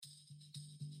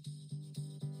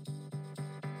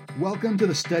Welcome to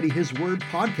the Study His Word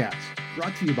podcast,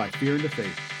 brought to you by Fear and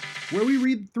Faith, where we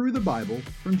read through the Bible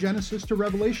from Genesis to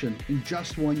Revelation in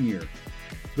just 1 year.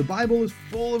 The Bible is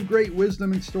full of great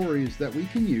wisdom and stories that we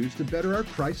can use to better our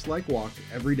Christ-like walk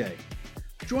every day.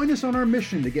 Join us on our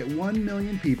mission to get 1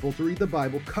 million people to read the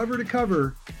Bible cover to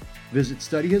cover. Visit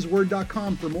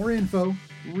studyhisword.com for more info,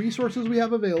 resources we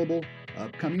have available,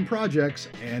 upcoming projects,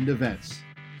 and events.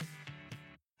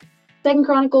 2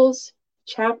 Chronicles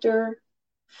chapter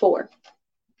 4.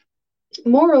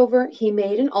 Moreover, he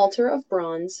made an altar of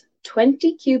bronze,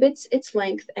 20 cubits its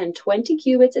length, and 20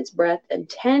 cubits its breadth, and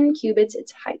 10 cubits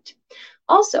its height.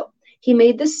 Also, he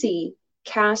made the sea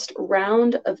cast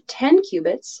round of 10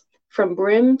 cubits from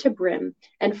brim to brim,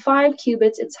 and 5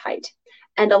 cubits its height,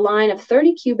 and a line of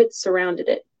 30 cubits surrounded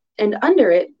it. And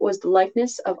under it was the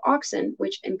likeness of oxen,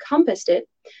 which encompassed it,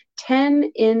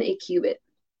 10 in a cubit,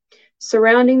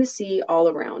 surrounding the sea all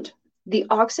around. The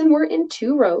oxen were in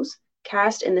 2 rows,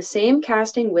 cast in the same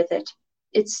casting with it.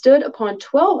 It stood upon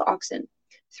 12 oxen,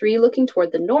 3 looking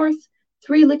toward the north,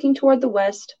 3 looking toward the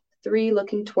west, 3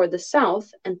 looking toward the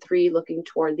south, and 3 looking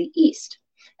toward the east.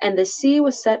 And the sea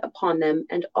was set upon them,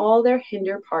 and all their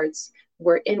hinder parts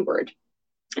were inward.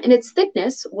 And its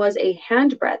thickness was a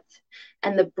handbreadth,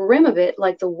 and the brim of it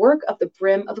like the work of the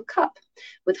brim of a cup,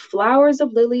 with flowers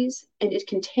of lilies, and it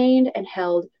contained and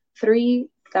held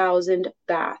 3,000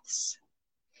 baths.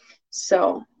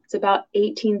 So it's about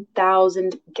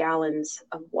 18,000 gallons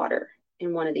of water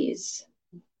in one of these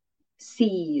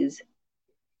seas.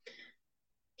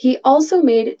 He also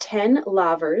made 10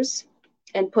 lavers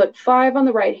and put 5 on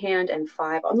the right hand and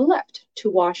 5 on the left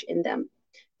to wash in them.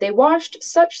 They washed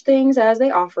such things as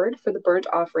they offered for the burnt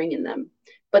offering in them,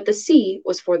 but the sea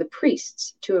was for the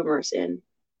priests to immerse in.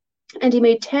 And he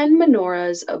made 10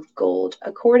 menorahs of gold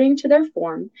according to their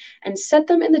form, and set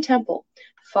them in the temple,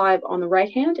 5 on the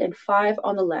right hand and 5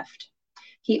 on the left.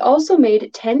 He also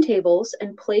made 10 tables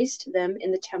and placed them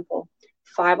in the temple,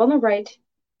 5 on the right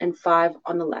and 5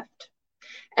 on the left.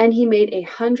 And he made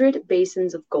 100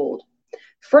 basins of gold.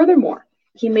 Furthermore,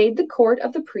 he made the court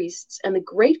of the priests and the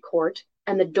great court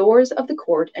and the doors of the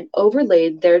court, and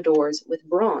overlaid their doors with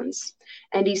bronze.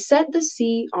 And he set the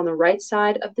sea on the right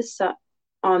side of the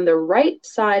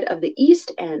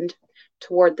east end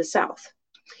toward the south.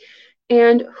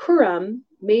 And Huram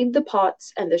made the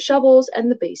pots and the shovels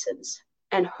and the basins.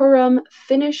 And Huram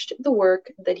finished the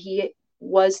work that he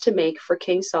was to make for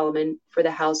King Solomon for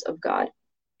the house of God.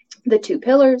 The 2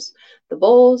 pillars, the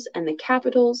bowls, and the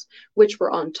capitals, which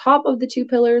were on top of the 2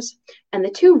 pillars, and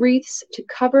the 2 wreaths to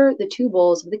cover the 2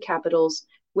 bowls of the capitals,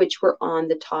 which were on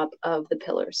the top of the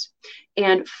pillars,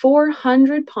 and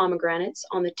 400 pomegranates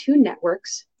on the 2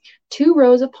 networks, 2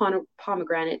 rows of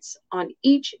pomegranates on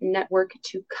each network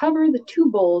to cover the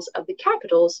 2 bowls of the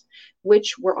capitals,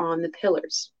 which were on the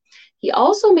pillars. He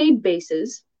also made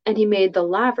bases, and he made the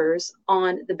lavers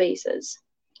on the bases,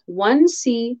 1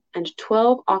 sea and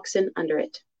 12 oxen under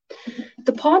it.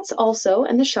 The pots also,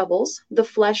 and the shovels, the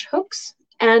flesh hooks,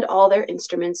 and all their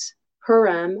instruments,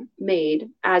 Huram made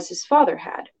as his father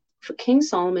had, for King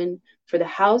Solomon, for the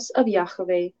house of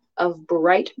Yahweh, of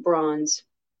bright bronze.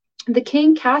 The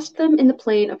king cast them in the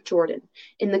plain of Jordan,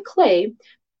 in the clay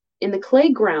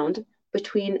ground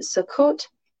between Sukkot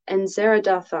and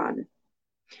Zeradathan.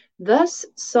 Thus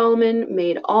Solomon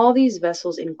made all these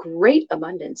vessels in great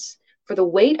abundance, for the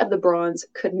weight of the bronze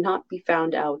could not be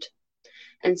found out.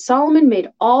 And Solomon made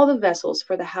all the vessels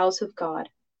for the house of God,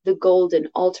 the golden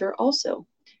altar also,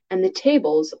 and the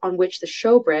tables on which the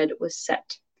showbread was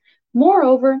set.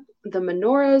 Moreover, the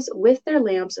menorahs with their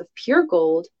lamps of pure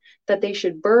gold, that they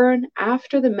should burn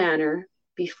after the manner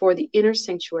before the inner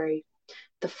sanctuary,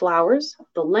 the flowers,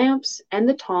 the lamps, and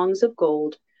the tongs of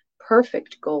gold,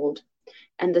 perfect gold,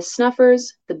 and the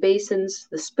snuffers, the basins,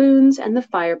 the spoons, and the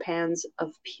fire pans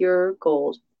of pure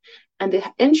gold. And the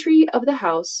entry of the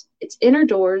house, its inner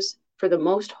doors for the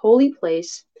most holy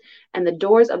place, and the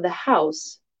doors of the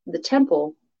house, the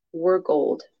temple, were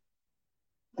gold.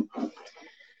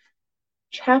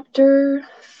 Chapter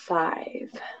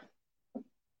 5.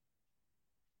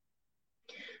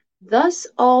 Thus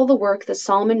all the work that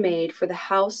Solomon made for the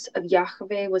house of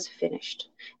Yahweh was finished.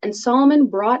 And Solomon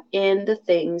brought in the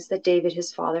things that David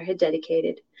his father had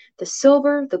dedicated, the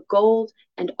silver, the gold,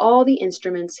 and all the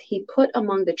instruments he put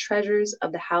among the treasures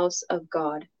of the house of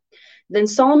God. Then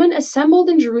Solomon assembled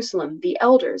in Jerusalem the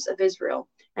elders of Israel,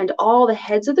 and all the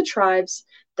heads of the tribes,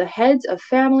 the heads of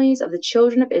families of the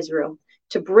children of Israel,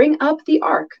 to bring up the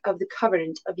ark of the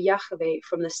covenant of Yahweh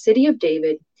from the city of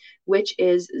David, which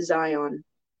is Zion.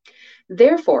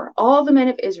 Therefore all the men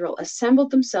of Israel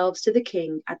assembled themselves to the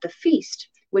king at the feast,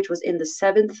 which was in the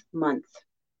 7th month.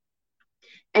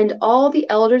 And all the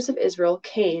elders of Israel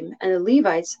came, and the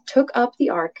Levites took up the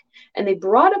ark, and they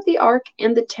brought up the ark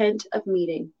and the tent of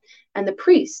meeting. And the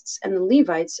priests and the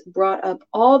Levites brought up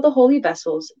all the holy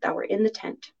vessels that were in the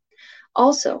tent.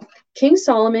 Also, King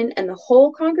Solomon and the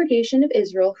whole congregation of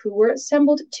Israel who were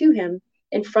assembled to him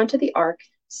in front of the ark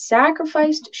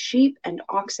sacrificed sheep and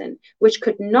oxen, which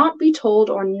could not be told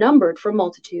or numbered for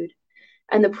multitude.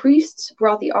 And the priests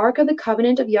brought the ark of the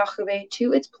covenant of Yahweh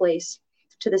to its place,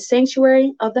 to the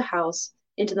sanctuary of the house,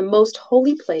 into the most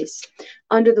holy place,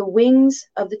 under the wings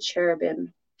of the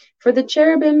cherubim. For the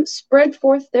cherubim spread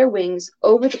forth their wings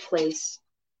over the place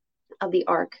of the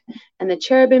ark, and the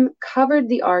cherubim covered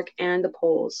the ark and the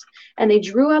poles. And they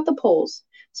drew out the poles,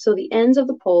 so the ends of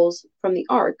the poles from the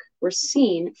ark were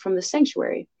seen from the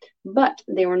sanctuary, but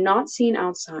they were not seen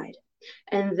outside.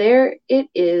 And there it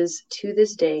is to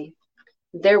this day.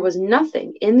 There was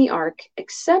nothing in the ark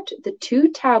except the 2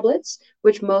 tablets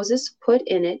which Moses put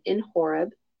in it in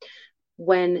Horeb,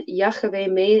 when Yahweh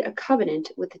made a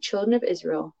covenant with the children of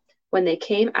Israel when they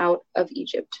came out of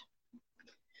Egypt.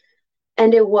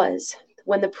 And it was,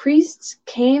 when the priests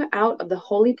came out of the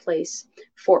holy place,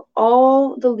 for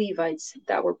all the Levites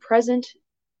that were present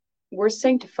were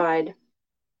sanctified.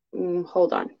 And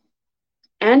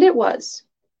it was,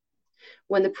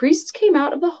 when the priests came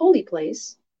out of the holy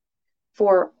place,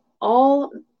 for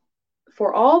all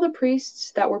the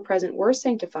priests that were present were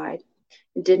sanctified,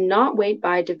 and did not wait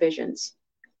by divisions.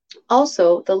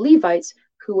 Also the Levites,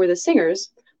 who were the singers,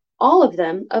 all of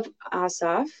them of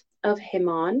Asaph, of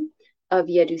Heman, of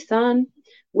Jeduthun,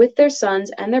 with their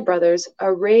sons and their brothers,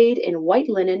 arrayed in white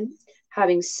linen,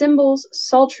 having cymbals,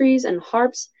 psalteries, and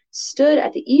harps, stood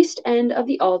at the east end of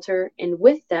the altar, and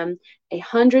with them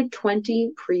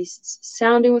 120 priests,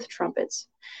 sounding with trumpets.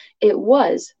 It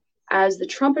was, as the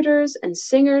trumpeters and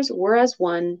singers were as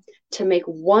one, to make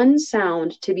one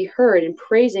sound to be heard in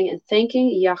praising and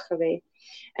thanking Yahweh.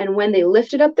 And when they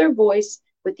lifted up their voice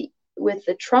with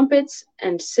the trumpets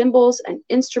and cymbals and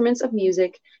instruments of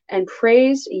music, and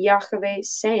praised Yahweh,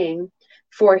 saying,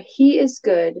 For he is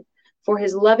good, for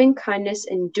his loving kindness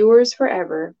endures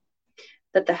forever,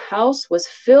 that the house was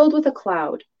filled with a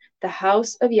cloud, the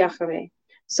house of Yahweh.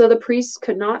 So the priests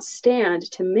could not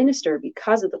stand to minister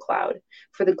because of the cloud,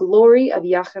 for the glory of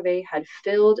Yahweh had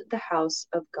filled the house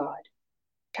of God.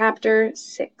 Chapter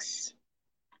 6.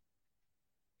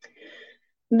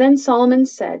 Then Solomon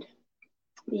said,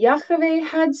 Yahweh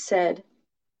had said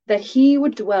that he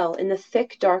would dwell in the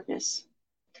thick darkness.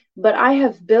 But I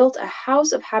have built a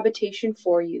house of habitation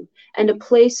for you, and a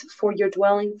place for your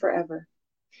dwelling forever.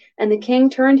 And the king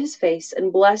turned his face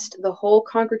and blessed the whole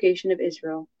congregation of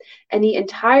Israel. And the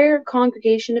entire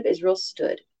congregation of Israel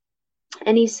stood.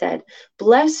 And he said,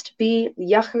 Blessed be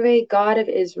Yahweh God of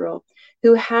Israel,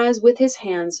 who has with his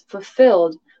hands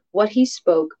fulfilled what he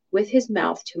spoke with his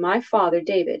mouth to my father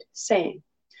David, saying,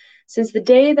 Since the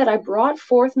day that I brought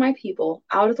forth my people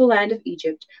out of the land of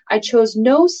Egypt, I chose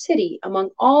no city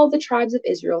among all the tribes of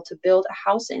Israel to build a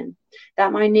house in,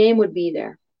 that my name would be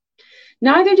there.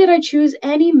 Neither did I choose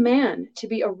any man to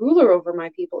be a ruler over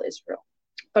my people Israel,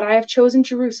 but I have chosen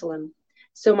Jerusalem,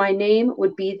 so my name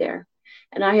would be there,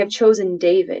 and I have chosen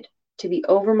David to be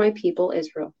over my people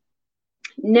Israel.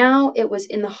 Now it was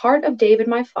in the heart of David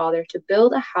my father to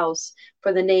build a house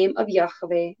for the name of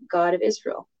Yahweh, God of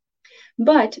Israel.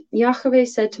 But Yahweh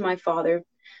said to my father,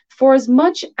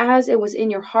 Forasmuch as it was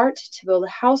in your heart to build a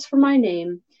house for my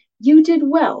name, you did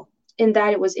well in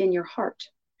that it was in your heart.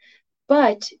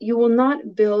 But you will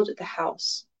not build the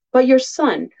house, but your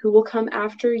son, who will come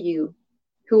after you,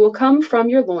 who will come from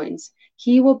your loins,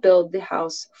 he will build the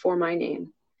house for my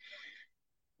name.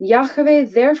 Yahweh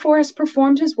therefore has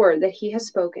performed his word that he has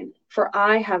spoken, for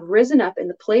I have risen up in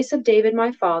the place of David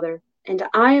my father, and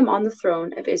I am on the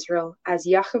throne of Israel, as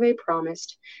Yahweh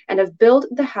promised, and have built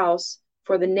the house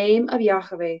for the name of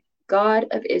Yahweh, God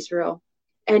of Israel.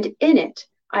 And in it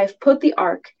I have put the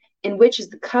ark, in which is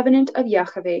the covenant of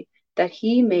Yahweh that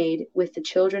he made with the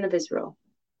children of Israel.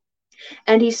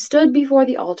 And he stood before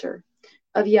the altar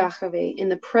of Yahweh in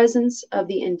the presence of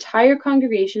the entire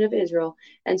congregation of Israel,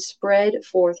 and spread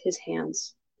forth his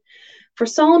hands. For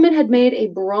Solomon had made a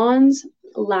bronze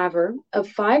laver of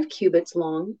 5 cubits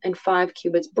long and 5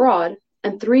 cubits broad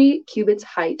and 3 cubits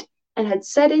height, and had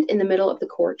set it in the middle of the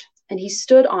court. And he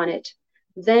stood on it,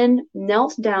 then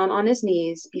knelt down on his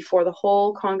knees before the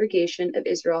whole congregation of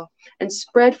Israel, and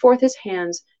spread forth his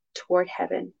hands toward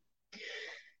heaven,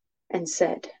 and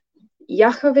said,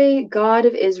 Yahweh, God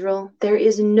of Israel, there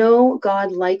is no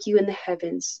God like you in the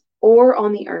heavens or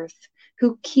on the earth,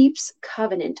 who keeps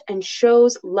covenant and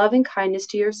shows loving kindness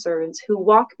to your servants, who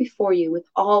walk before you with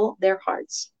all their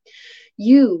hearts.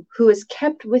 You who has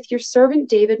kept with your servant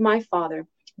David my father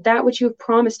that which you have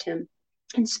promised him,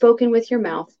 and spoken with your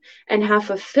mouth, and have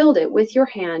fulfilled it with your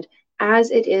hand,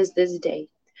 as it is this day.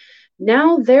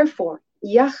 Now therefore,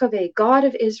 Yahweh, God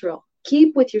of Israel,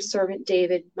 keep with your servant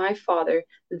David, my father,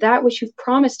 that which you've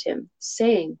promised him,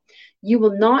 saying, You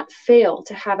will not fail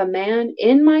to have a man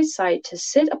in my sight to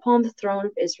sit upon the throne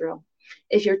of Israel.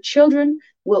 If your children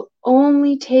will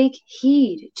only take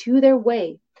heed to their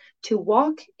way, to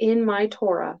walk in my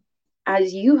Torah,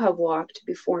 as you have walked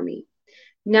before me.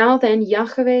 Now then,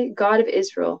 Yahweh, God of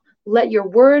Israel, let your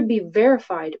word be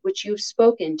verified, which you have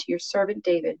spoken to your servant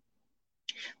David.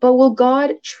 But will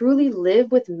God truly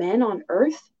live with men on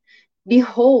earth?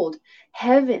 Behold,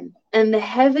 heaven and the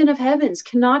heaven of heavens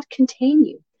cannot contain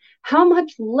you. How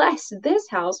much less this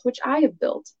house which I have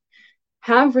built?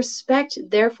 Have respect,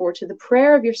 therefore, to the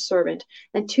prayer of your servant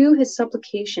and to his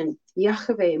supplication,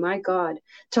 Yahweh, my God,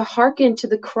 to hearken to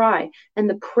the cry and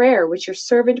the prayer which your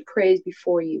servant prays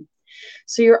before you.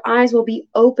 So your eyes will be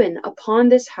open upon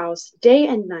this house day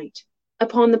and night,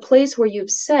 upon the place where you have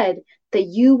said that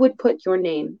you would put your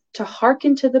name, to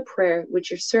hearken to the prayer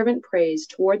which your servant prays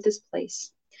toward this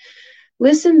place.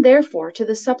 Listen therefore to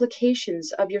the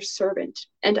supplications of your servant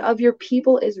and of your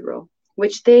people Israel,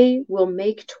 which they will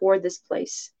make toward this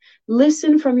place.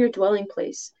 Listen from your dwelling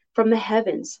place, from the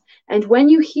heavens, and when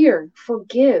you hear,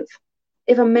 forgive.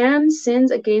 If a man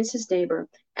sins against his neighbor,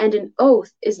 and an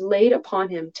oath is laid upon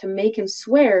him to make him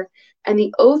swear, and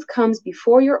the oath comes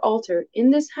before your altar in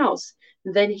this house,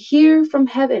 then hear from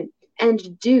heaven,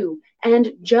 and do,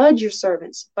 and judge your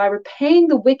servants by repaying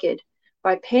the wicked,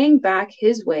 by paying back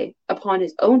his way upon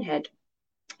his own head,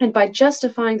 and by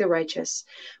justifying the righteous,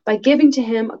 by giving to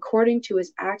him according to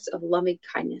his acts of loving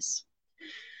kindness.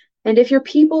 And if your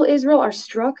people Israel are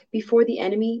struck before the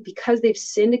enemy because they've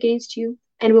sinned against you,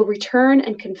 and will return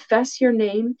and confess your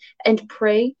name, and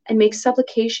pray and make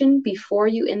supplication before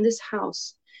you in this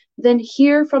house, then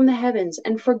hear from the heavens,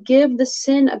 and forgive the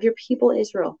sin of your people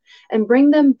Israel, and bring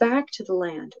them back to the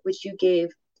land which you gave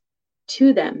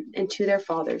to them and to their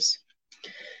fathers.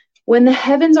 When the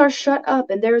heavens are shut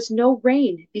up, and there is no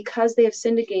rain because they have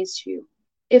sinned against you,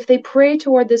 if they pray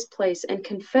toward this place, and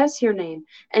confess your name,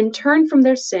 and turn from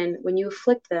their sin when you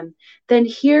afflict them, then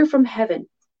hear from heaven,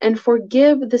 and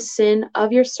forgive the sin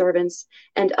of your servants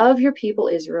and of your people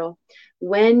Israel,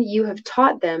 when you have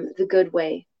taught them the good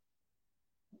way.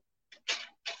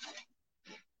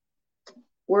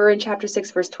 We're in chapter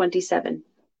 6, verse 27.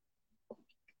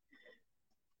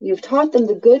 You have taught them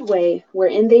the good way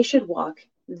wherein they should walk.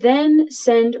 Then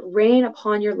send rain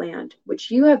upon your land,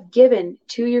 which you have given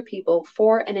to your people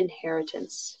for an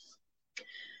inheritance.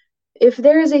 If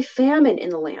there is a famine in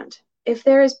the land, if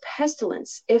there is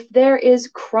pestilence, if there is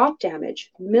crop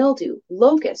damage, mildew,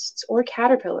 locusts, or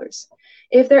caterpillars,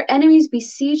 if their enemies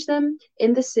besiege them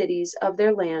in the cities of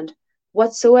their land,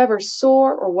 whatsoever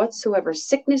sore or whatsoever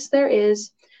sickness there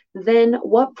is, then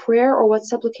what prayer or what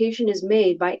supplication is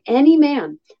made by any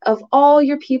man of all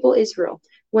your people Israel,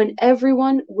 when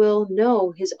everyone will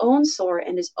know his own sore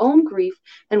and his own grief,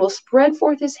 and will spread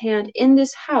forth his hand in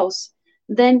this house,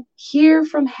 then hear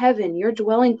from heaven your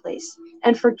dwelling place,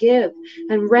 and forgive,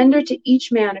 and render to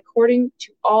each man according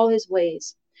to all his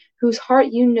ways, whose heart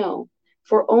you know,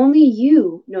 for only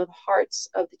you know the hearts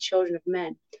of the children of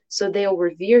men, so they will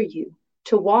revere you,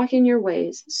 to walk in your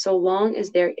ways, so long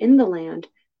as they're in the land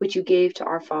which you gave to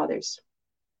our fathers.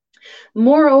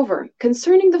 Moreover,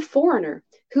 concerning the foreigner,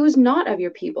 who is not of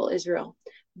your people Israel,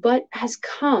 but has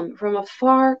come from a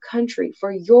far country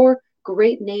for your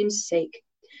great name's sake,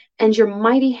 and your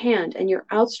mighty hand and your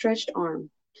outstretched arm.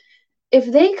 If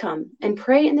they come and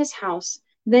pray in this house,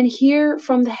 then hear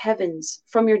from the heavens,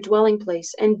 from your dwelling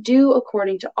place, and do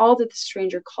according to all that the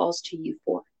stranger calls to you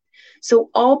for. So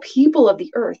all people of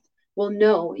the earth will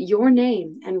know your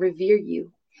name and revere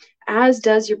you, as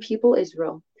does your people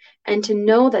Israel, and to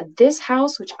know that this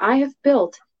house which I have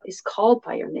built is called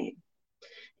by your name.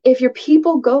 If your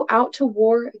people go out to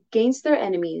war against their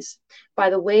enemies by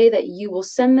the way that you will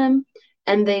send them,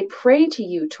 and they pray to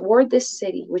you toward this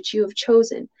city which you have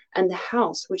chosen, and the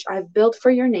house which I have built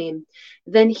for your name,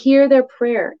 then hear their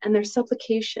prayer and their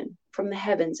supplication from the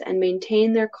heavens, and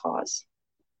maintain their cause.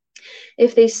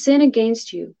 If they sin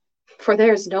against you, for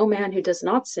there is no man who does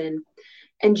not sin,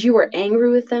 and you are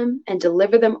angry with them, and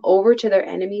deliver them over to their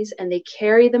enemies, and they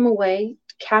carry them away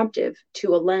captive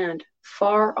to a land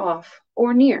far off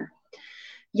or near.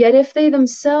 Yet if they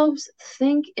themselves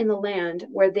think in the land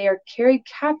where they are carried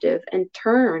captive, and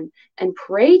turn and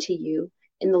pray to you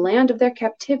in the land of their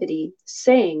captivity,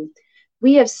 saying,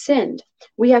 We have sinned,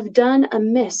 we have done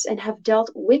amiss, and have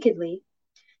dealt wickedly.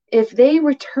 if they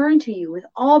return to you with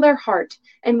all their heart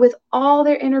and with all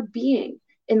their inner being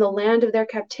in the land of their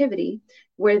captivity,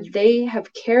 where they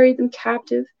have carried them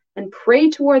captive, and pray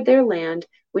toward their land,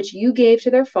 which you gave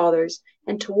to their fathers,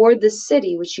 and toward the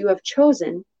city which you have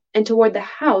chosen, and toward the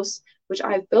house which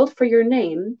I have built for your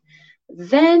name,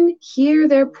 then hear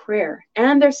their prayer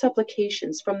and their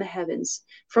supplications from the heavens,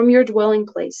 from your dwelling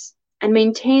place, and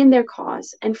maintain their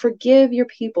cause, and forgive your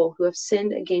people who have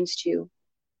sinned against you.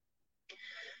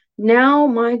 Now,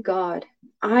 my God,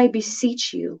 I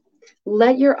beseech you,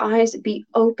 let your eyes be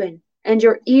open and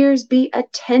your ears be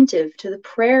attentive to the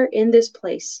prayer in this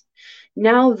place.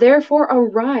 Now, therefore,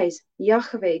 arise,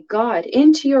 Yahweh, God,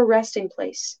 into your resting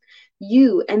place,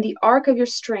 you and the ark of your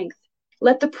strength.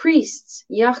 Let the priests,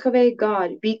 Yahweh,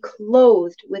 God, be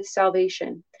clothed with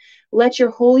salvation. Let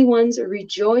your holy ones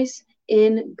rejoice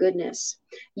in goodness.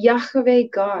 Yahweh,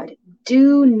 God,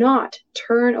 do not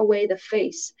turn away the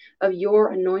face of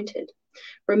your anointed.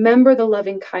 Remember the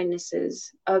loving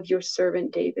kindnesses of your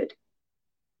servant David.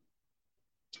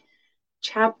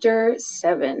 Chapter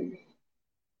 7.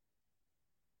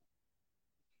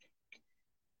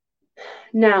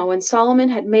 Now, when Solomon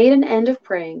had made an end of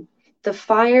praying, the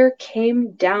fire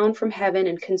came down from heaven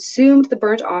and consumed the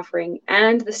burnt offering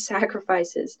and the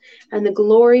sacrifices, and the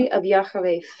glory of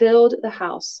Yahweh filled the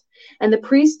house. And the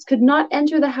priests could not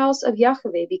enter the house of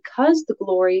Yahweh because the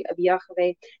glory of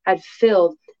Yahweh had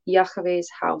filled Yahweh's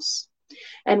house.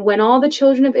 And when all the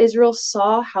children of Israel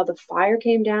saw how the fire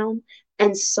came down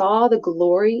and saw the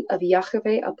glory of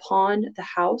Yahweh upon the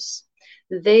house,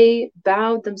 they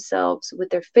bowed themselves with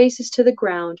their faces to the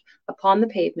ground upon the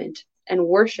pavement and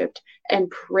worshipped and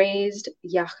praised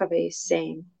Yahweh,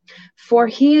 saying, For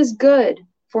he is good,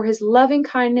 for his loving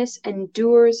kindness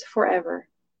endures forever.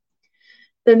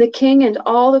 Then the king and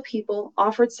all the people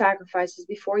offered sacrifices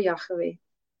before Yahweh,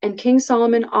 and King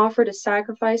Solomon offered a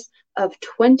sacrifice of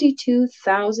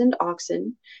 22,000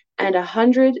 oxen and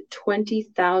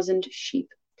 120,000 sheep.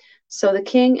 So the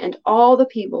king and all the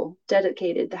people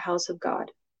dedicated the house of God.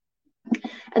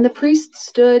 And the priests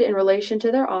stood in relation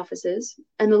to their offices,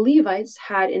 and the Levites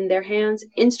had in their hands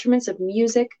instruments of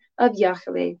music of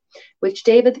Yahweh, which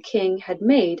David the king had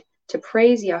made to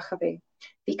praise Yahweh,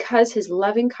 because his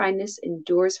loving kindness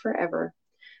endures forever,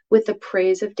 with the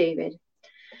praise of David.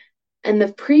 And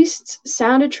the priests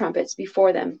sounded trumpets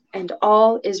before them, and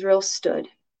all Israel stood.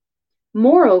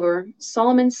 Moreover,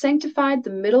 Solomon sanctified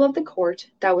the middle of the court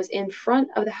that was in front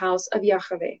of the house of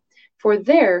Yahweh, for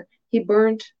there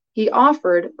he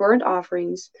offered burnt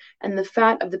offerings and the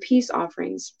fat of the peace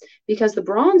offerings, because the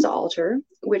bronze altar,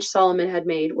 which Solomon had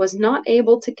made, was not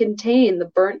able to contain the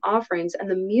burnt offerings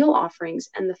and the meal offerings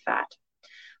and the fat.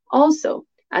 Also,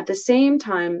 at the same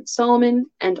time, Solomon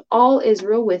and all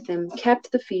Israel with him kept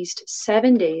the feast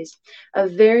 7 days, a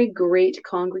very great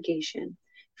congregation,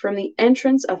 from the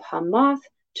entrance of Hamath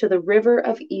to the river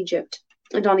of Egypt.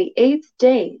 And on the 8th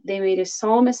day they made a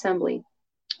solemn assembly,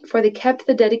 for they kept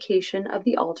the dedication of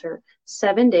the altar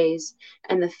 7 days,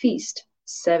 and the feast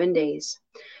 7 days.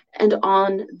 And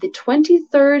on the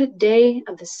 23rd day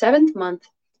of the 7th month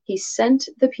he sent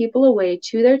the people away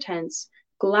to their tents,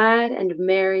 glad and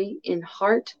merry in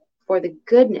heart for the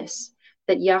goodness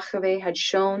that Yahweh had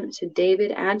shown to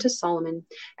David and to Solomon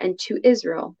and to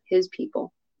Israel his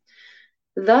people.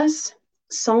 Thus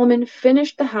Solomon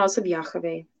finished the house of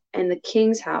Yahweh and the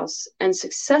king's house, and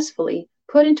successfully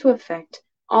put into effect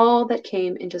all that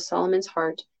came into Solomon's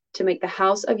heart to make the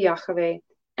house of Yahweh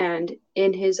and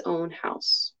in his own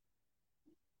house.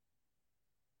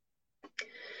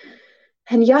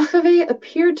 And Yahweh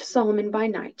appeared to Solomon by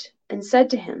night and said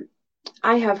to him,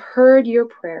 I have heard your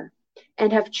prayer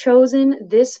and have chosen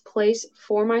this place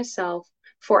for myself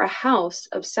for a house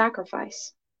of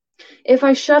sacrifice. If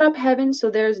I shut up heaven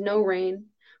so there is no rain,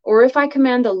 or if I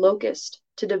command the locust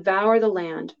to devour the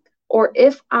land, or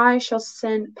if I shall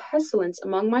send pestilence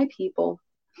among my people,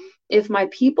 if my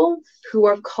people who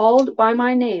are called by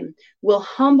my name will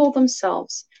humble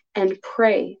themselves and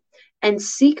pray and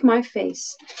seek my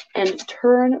face and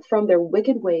turn from their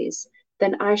wicked ways,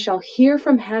 then I shall hear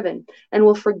from heaven and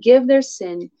will forgive their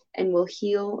sin and will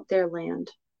heal their land.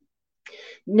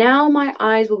 Now my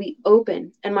eyes will be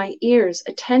open and my ears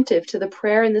attentive to the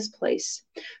prayer in this place.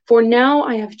 For now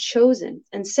I have chosen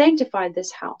and sanctified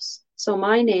this house, so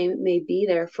my name may be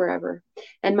there forever,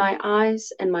 and my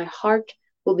eyes and my heart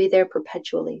will be there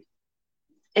perpetually.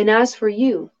 And as for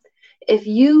you, if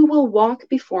you will walk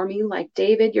before me like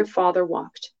David your father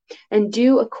walked, and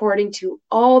do according to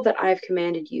all that I have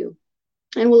commanded you,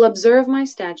 and will observe my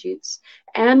statutes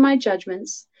and my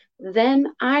judgments, then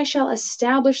I shall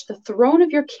establish the throne of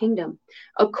your kingdom,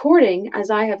 according as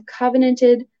I have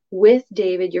covenanted with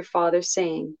David your father,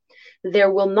 saying,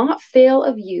 there will not fail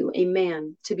of you a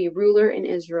man to be ruler in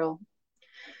Israel.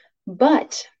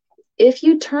 But if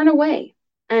you turn away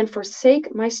and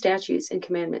forsake my statutes and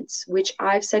commandments, which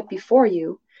I've set before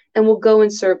you, and will go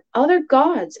and serve other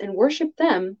gods and worship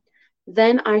them,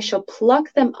 then I shall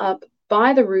pluck them up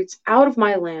by the roots out of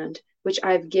my land, which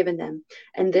I have given them.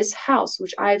 And this house,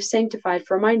 which I have sanctified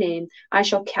for my name, I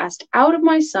shall cast out of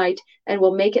my sight, and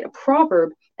will make it a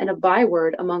proverb and a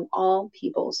byword among all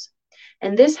peoples.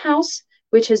 And this house,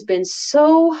 which has been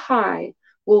so high,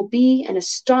 will be an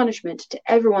astonishment to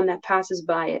everyone that passes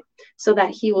by it, so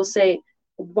that he will say,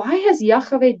 why has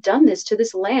Yahweh done this to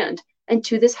this land and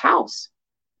to this house?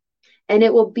 And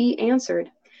it will be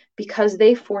answered, because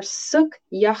they forsook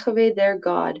Yahweh their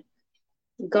God,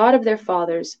 God of their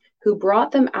fathers, who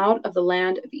brought them out of the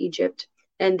land of Egypt,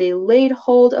 and they laid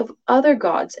hold of other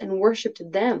gods and worshipped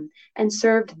them and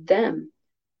served them.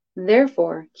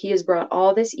 Therefore he has brought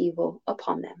all this evil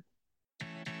upon them.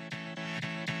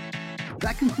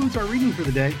 That concludes our reading for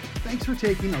the day. Thanks for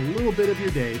taking a little bit of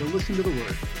your day to listen to the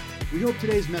Word. We hope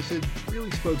today's message really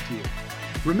spoke to you.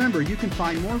 Remember, you can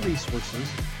find more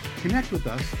resources, connect with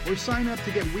us, or sign up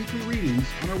to get weekly readings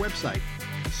on our website,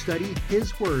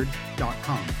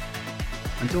 studyhisword.com.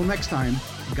 Until next time,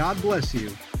 God bless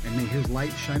you, and may His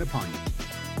light shine upon you.